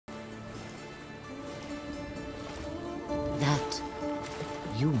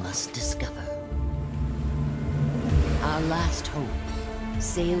you must discover. Our last hope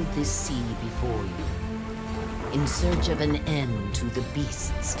sailed this sea before you, in search of an end to the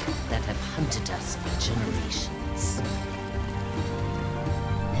beasts that have hunted us for generations.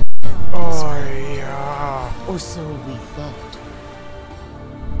 Or so we thought.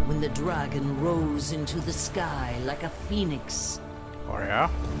 When the dragon rose into the sky like a phoenix. Oh yeah?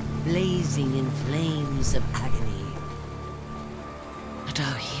 Blazing in flames of agony. But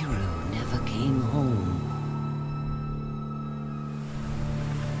our hero never came home.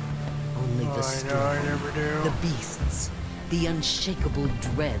 Only the storm, the beasts, the unshakable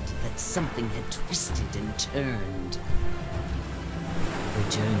dread that something had twisted and turned. The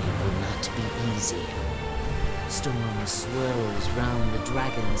journey will not be easy. Storm swirls round the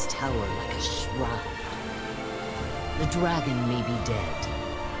dragon's tower like a shroud. The dragon may be dead,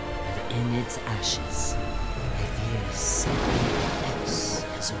 but in its ashes, I fear something else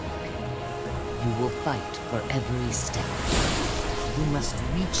has awoken. You will fight for every step. You must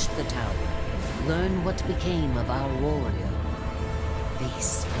reach the tower, learn what became of our warrior,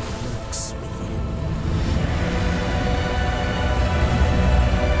 face what lurks within.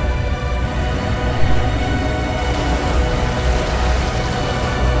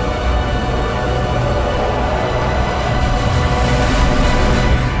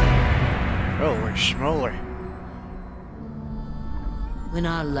 Schmoly. When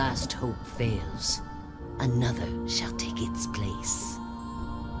our last hope fails, another shall take its place.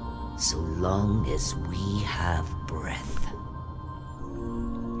 So long as we have breath.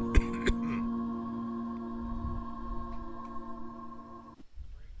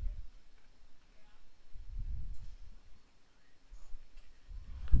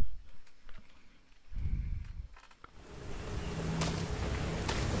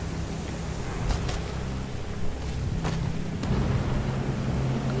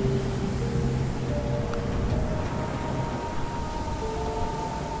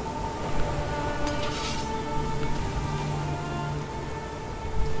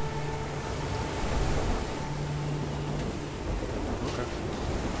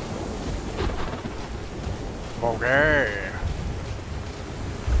 Okay.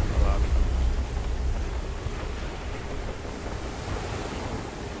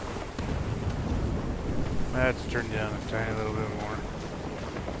 Let's turn down a tiny little bit more.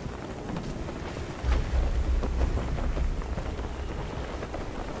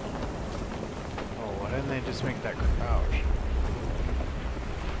 Oh, why didn't they just make that crouch?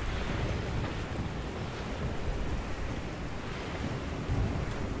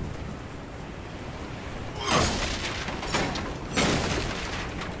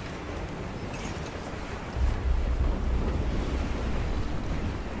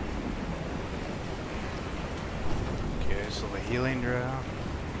 So the healing draft.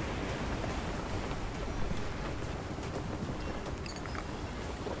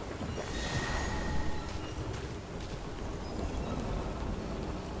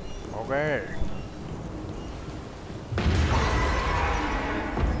 Okay.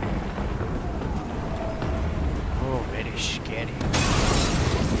 Oh, very scary.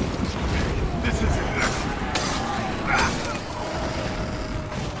 This is it.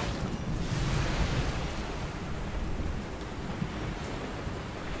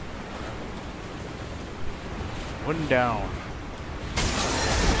 One down.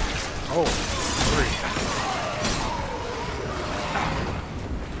 Oh, three.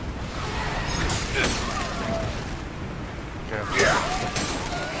 Okay.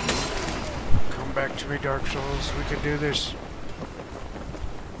 Come back to me, Dark Souls. We can do this.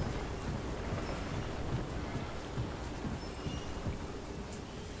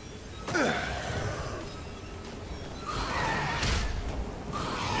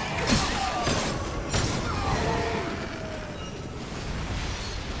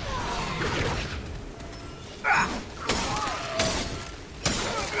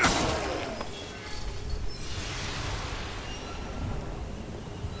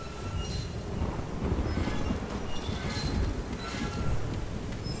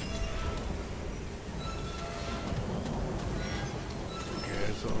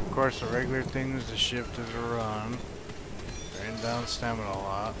 So of course the regular thing is to shift to the run. Drain down stamina a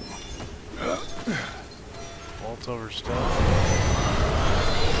lot. Vault over stuff.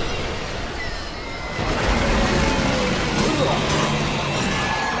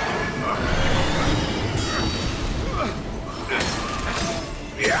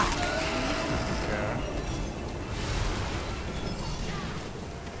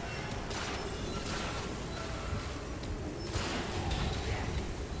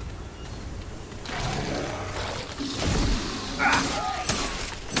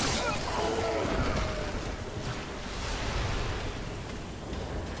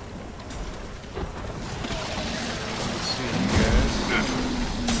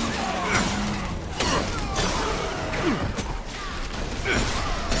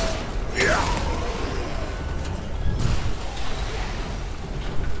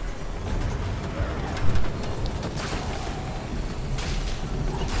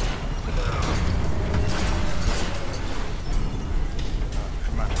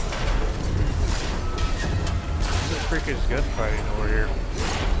 gunfighting over here.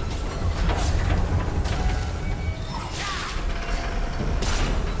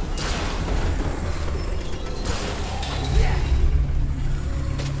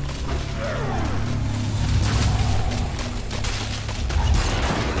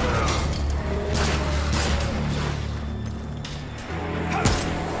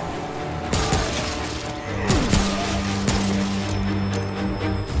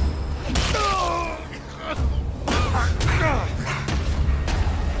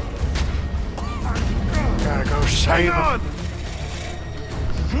 Save him.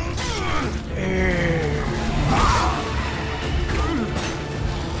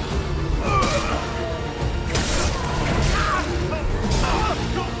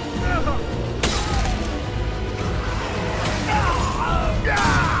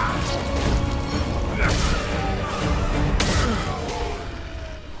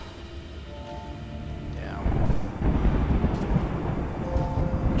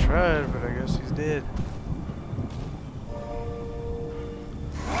 Tried, but I guess he's dead.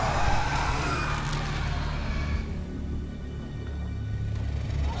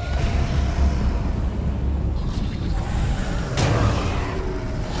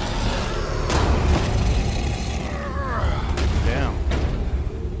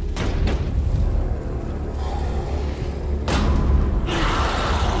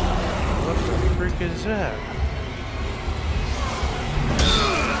 Is that?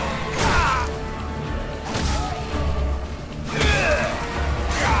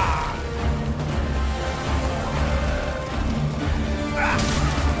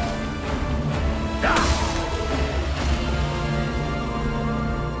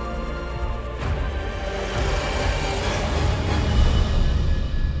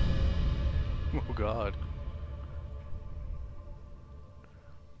 Oh God.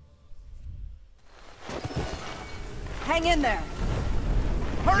 Hang in there.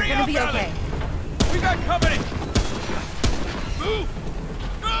 Hurry You're up, gonna be Ellie! okay. We got company! Move!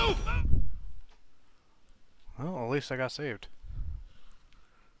 Move! Well, at least I got saved.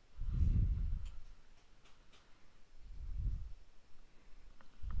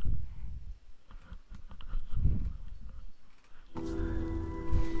 Oh,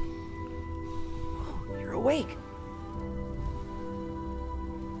 you're awake.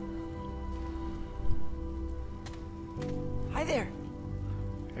 Hi there.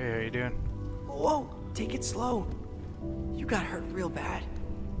 Hey, how you doing? Whoa, take it slow. You got hurt real bad.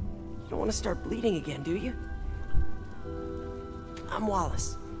 You don't want to start bleeding again, do you? I'm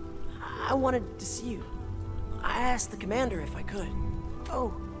Wallace. I wanted to see you. I asked the commander if I could.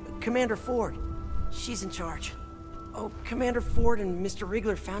 Oh, Commander Ford. She's in charge. Oh, Commander Ford and Mr.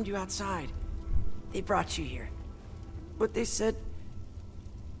 Wriggler found you outside. They brought you here. But they said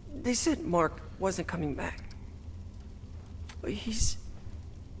Mark wasn't coming back.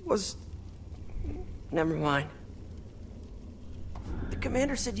 Never mind. The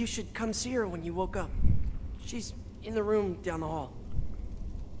commander said you should come see her when you woke up. She's in the room down the hall.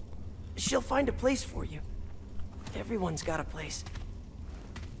 She'll find a place for you. Everyone's got a place.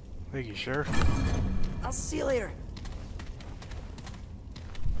 Think you sure? I'll see you later.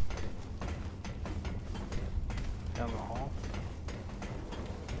 Down the hall.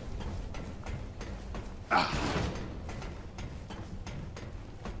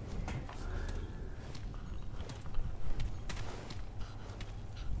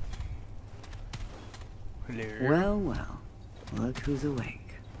 Hello. Well, well, look who's awake.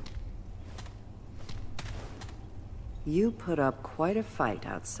 You put up quite a fight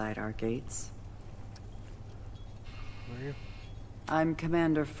outside our gates. Who are you? I'm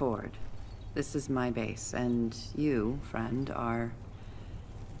Commander Ford. This is my base, and you, friend, are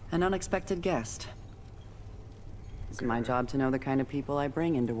an unexpected guest. It's my job to know the kind of people I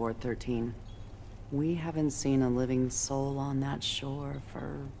bring into Ward 13. We haven't seen a living soul on that shore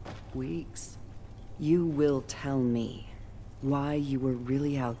for weeks. You will tell me why you were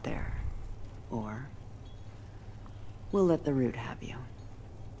really out there, or we'll let the root have you.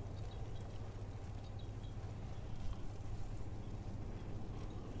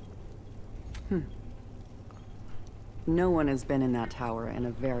 No one has been in that tower in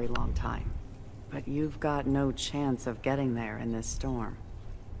a very long time, but you've got no chance of getting there in this storm.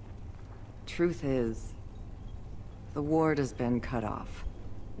 Truth is, the ward has been cut off.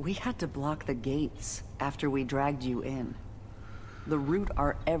 We had to block the gates after we dragged you in. The root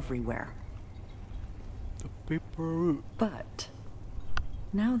are everywhere. The paper root. But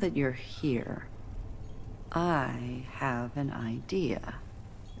now that you're here, I have an idea.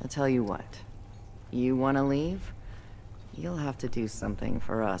 I'll tell you what. You want to leave? You'll have to do something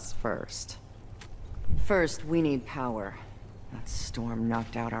for us first. First, we need power. That storm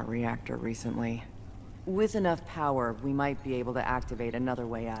knocked out our reactor recently. With enough power, we might be able to activate another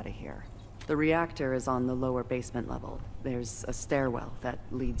way out of here. The reactor is on the lower basement level. There's a stairwell that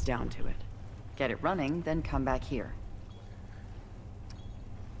leads down to it. Get it running, then come back here.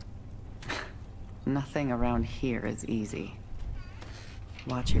 Nothing around here is easy.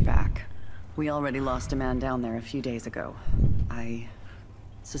 Watch your back. We already lost a man down there a few days ago. I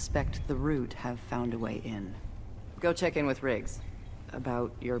suspect the Root have found a way in. Go check in with Riggs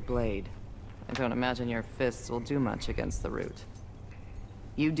about your blade. I don't imagine your fists will do much against the Root.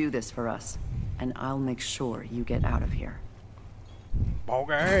 You do this for us, and I'll make sure you get out of here.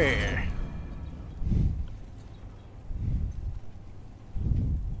 Okay.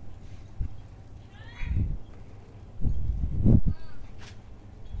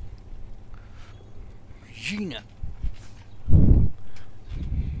 Gina.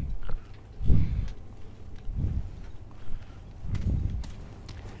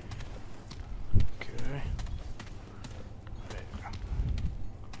 Okay.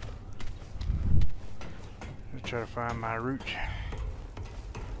 Let's try to find my route.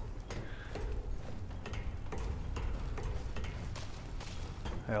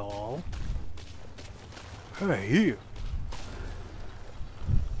 Hello. Hey, you.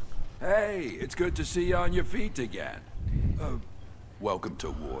 Hey, it's good to see you on your feet again. Welcome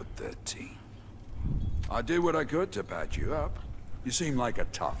to Ward 13. I did what I could to patch you up. You seem like a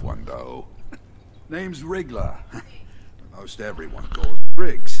tough one, though. Name's Wriggler. Most everyone calls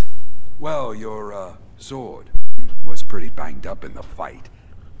Riggs. Well, your, sword was pretty banged up in the fight.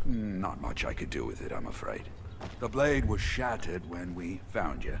 Not much I could do with it, I'm afraid. The blade was shattered when we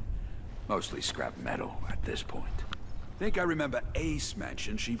found you. Mostly scrap metal at this point. Think I remember Ace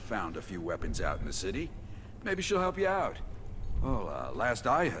mentioned she found a few weapons out in the city. Maybe she'll help you out. Well, last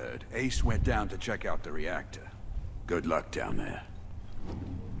I heard, Ace went down to check out the reactor. Good luck down there.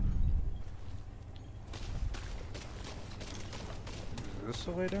 Is this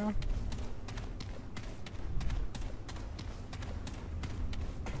the way down?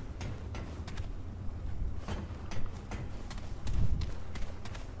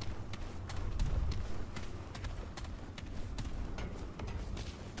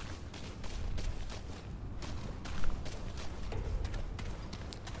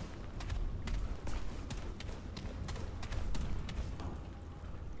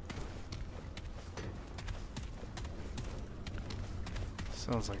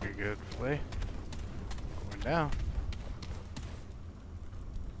 Sounds like a good play. Going down.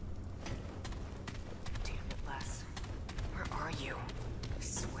 Damn it, Les. Where are you? I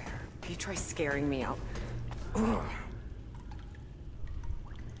swear, if you try scaring me out... Ugh.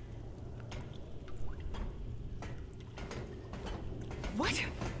 What?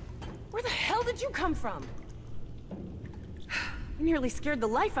 Where the hell did you come from? You nearly scared the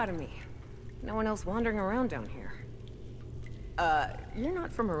life out of me. No one else wandering around down here. You're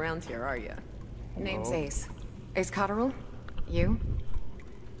not from around here, are you? Name's Ace. Ace Cotterill? You?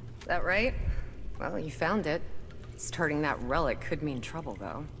 Is that right? Well, you found it. Starting that relic could mean trouble,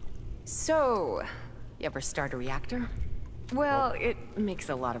 though. So, you ever start a reactor? Well, it makes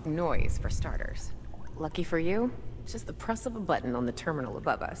a lot of noise, for starters. Lucky for you, it's just the press of a button on the terminal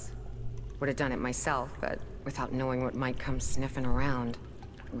above us. Would have done it myself, but without knowing what might come sniffing around.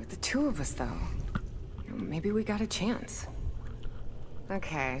 With the two of us, though, maybe we got a chance.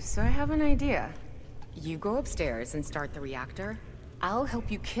 Okay, so I have an idea. You go upstairs and start the reactor. I'll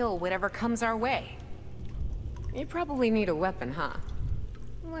help you kill whatever comes our way. You probably need a weapon, huh?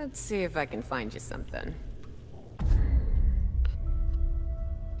 Let's see if I can find you something.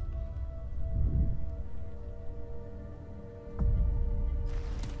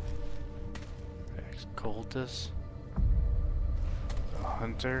 Ex-cultist. A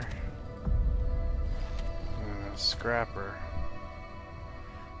hunter. And a scrapper.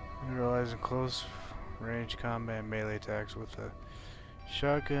 Utilizing close range combat melee attacks with a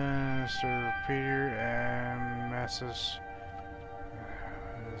shotgun, repeater, and masses.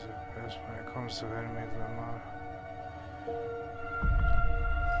 Is it best when it comes to enemies of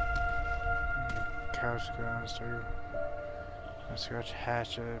the couch guns, scratch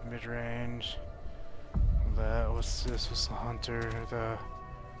hatchet, mid range. That was this was the hunter, the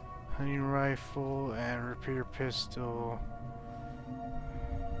hunting rifle, and repeater pistol.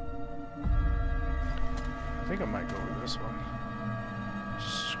 I think I might go with this one.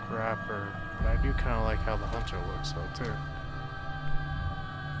 Scrapper. But I do kind of like how the hunter looks though too.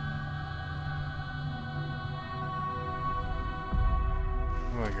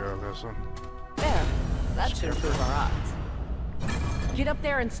 I'm gonna go with this one. There. That should improve our odds. Get up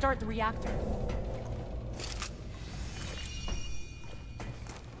there and start the reactor.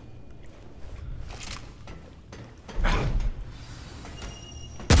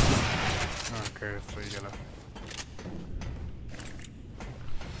 Okay, so you gotta...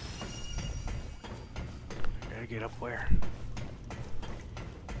 Gotta get up where?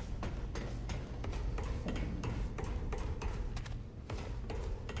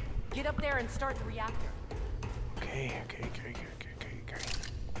 Get up there and start the reactor. Okay.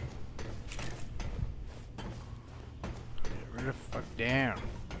 Get the fuck down.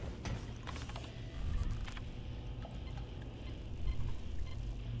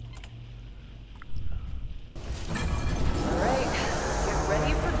 All right, get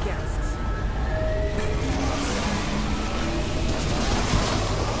ready for guests.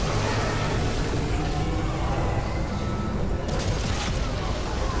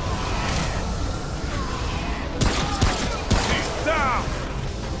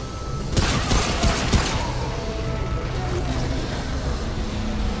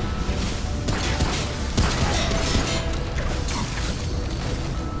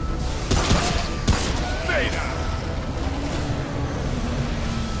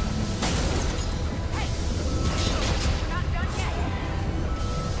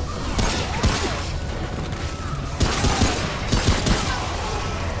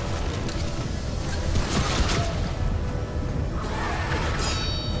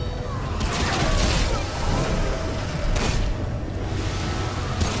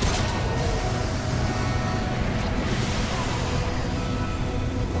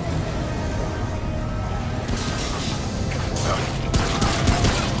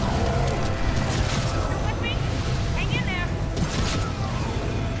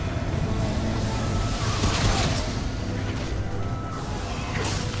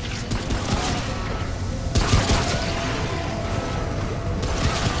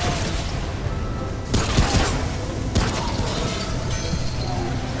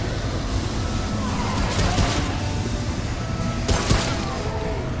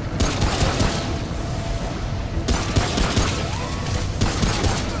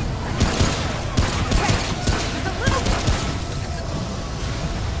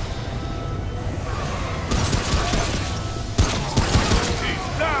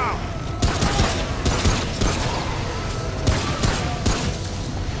 Down!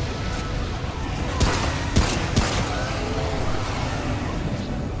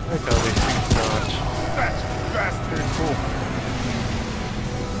 Look how these things dodge. Bastard! Cool.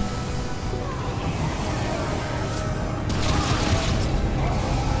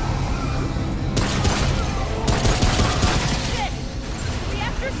 Shit!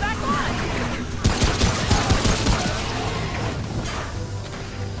 Reactor's back on!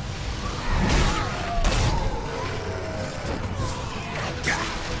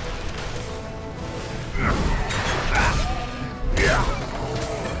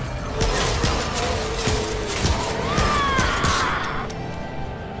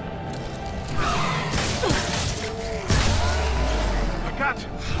 I got you!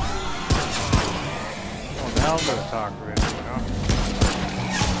 Well, now I'm gonna talk with it, you know?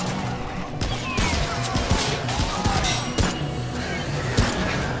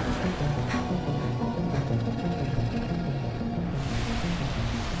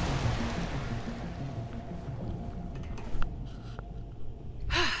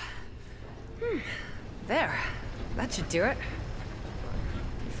 There. That should do it.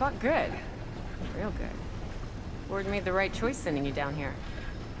 You fought good. Real good. Ford made the right choice sending you down here.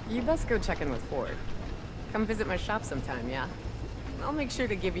 You best go check in with Ford. Come visit my shop sometime, yeah? I'll make sure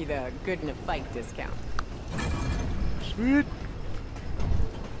to give you the good in a fight discount. Sweet.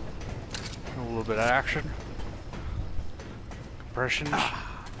 A little bit of action. Compressions.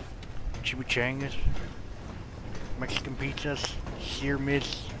 Chimichangas. Mexican pizzas. Sear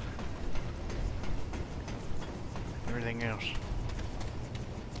mitts. Everything else.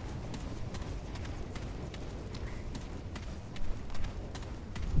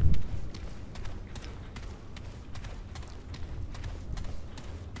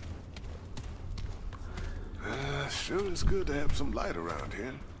 Sure is good to have some light around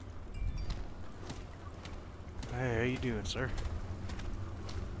here. Hey, how you doing, sir?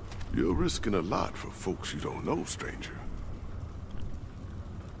 You're risking a lot for folks you don't know, stranger.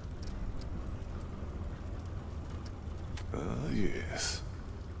 Yes.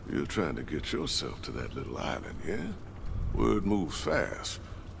 You're trying to get yourself to that little island, yeah? Word moves fast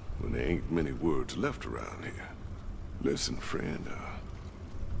when there ain't many words left around here. Listen, friend,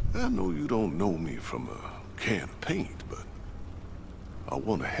 I know you don't know me from a can of paint, but I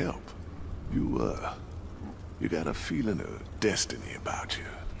want to help. You got a feeling of destiny about you.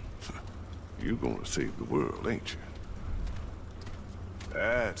 You're gonna save the world, ain't you?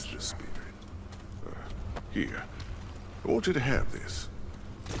 That's the spirit. Here, I want you to have this.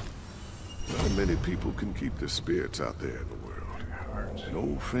 Now many people can keep their spirits out there in the world. An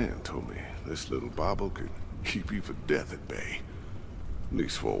old friend told me this little bauble could keep you for death at bay. At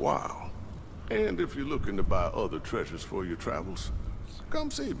least for a while. And if you're looking to buy other treasures for your travels,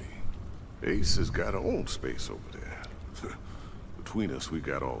 come see me. Ace has got her own space over there. Between us, we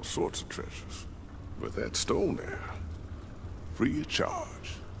got all sorts of treasures. But that stone there, free of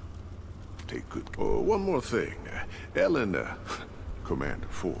charge. Take good... Oh, one more thing. Ellen, Commander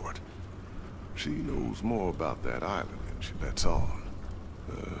Ford, she knows more about that island than she lets on.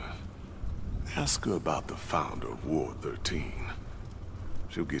 Ask her about the founder of Ward 13.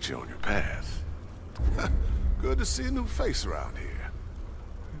 She'll get you on your path. Good to see a new face around here.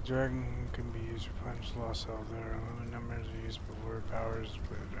 The dragon can be used to punch lost health there. Limited numbers are used before powers to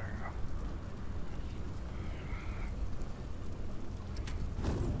play the dragon.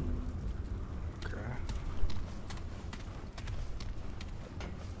 Okay.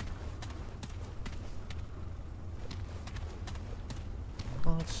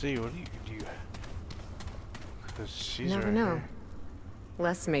 Well, let's see. What do you do? Because she's Never right know. here.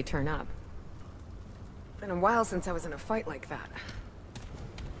 Les may turn up. Been a while since I was in a fight like that.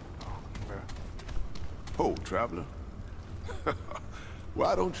 Okay. Oh, traveler.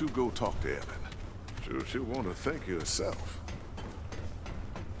 Why don't you go talk to Ellen? Sure, she'll want to thank you herself.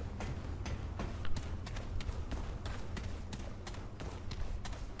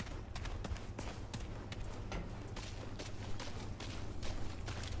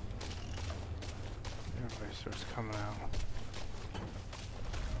 Everybody starts coming out.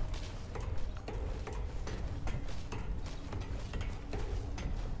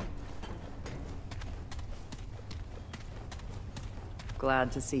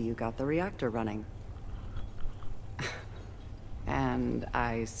 Glad to see you got the reactor running. And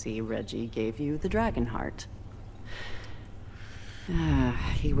I see Reggie gave you the dragon heart.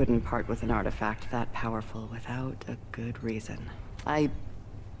 He wouldn't part with an artifact that powerful without a good reason. I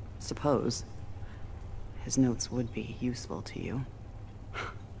suppose his notes would be useful to you.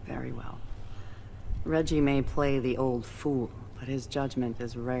 Very well. Reggie may play the old fool, but his judgment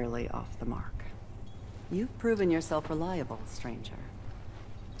is rarely off the mark. You've proven yourself reliable, stranger.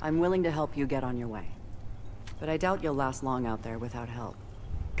 I'm willing to help you get on your way. But I doubt you'll last long out there without help.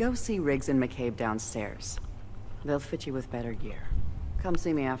 Go see Riggs and McCabe downstairs. They'll fit you with better gear. Come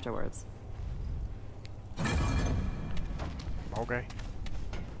see me afterwards. Okay.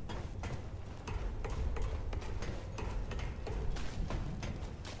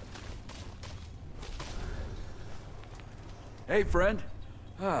 Hey, friend.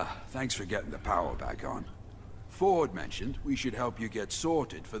 Thanks for getting the power back on. Ford mentioned we should help you get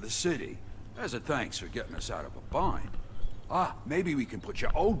sorted for the city, as a thanks for getting us out of a bind. Maybe we can put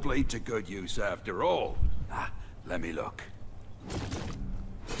your old blade to good use after all. Let me look.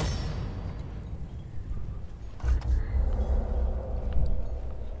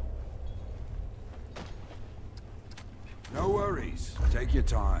 No worries. Take your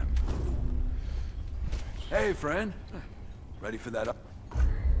time. Hey, friend. Ready for that up?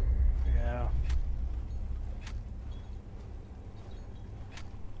 Yeah.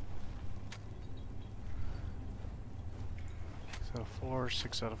 So 4,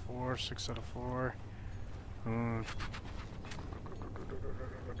 6 out of 4, 6 out of 4. I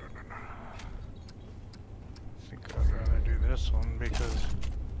think I'd rather do this one because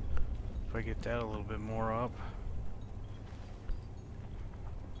if I get that a little bit more up,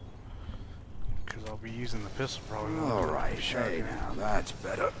 because I'll be using the pistol probably more. All right, hey now, that's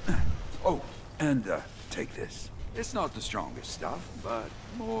better. Oh, and take this. It's not the strongest stuff, but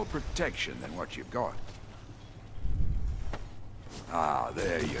more protection than what you've got.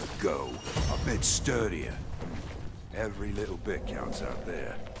 There you go. A bit sturdier. Every little bit counts out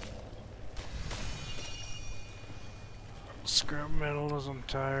there. Scrap metal is on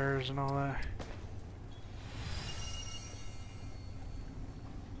tires and all that.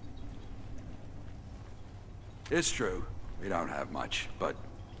 It's true. We don't have much, but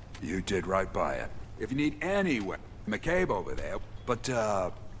you did right by it. If you need any way, McCabe over there, but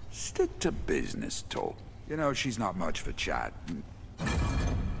stick to business talk. You know, she's not much for chat.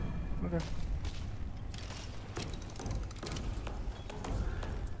 Okay.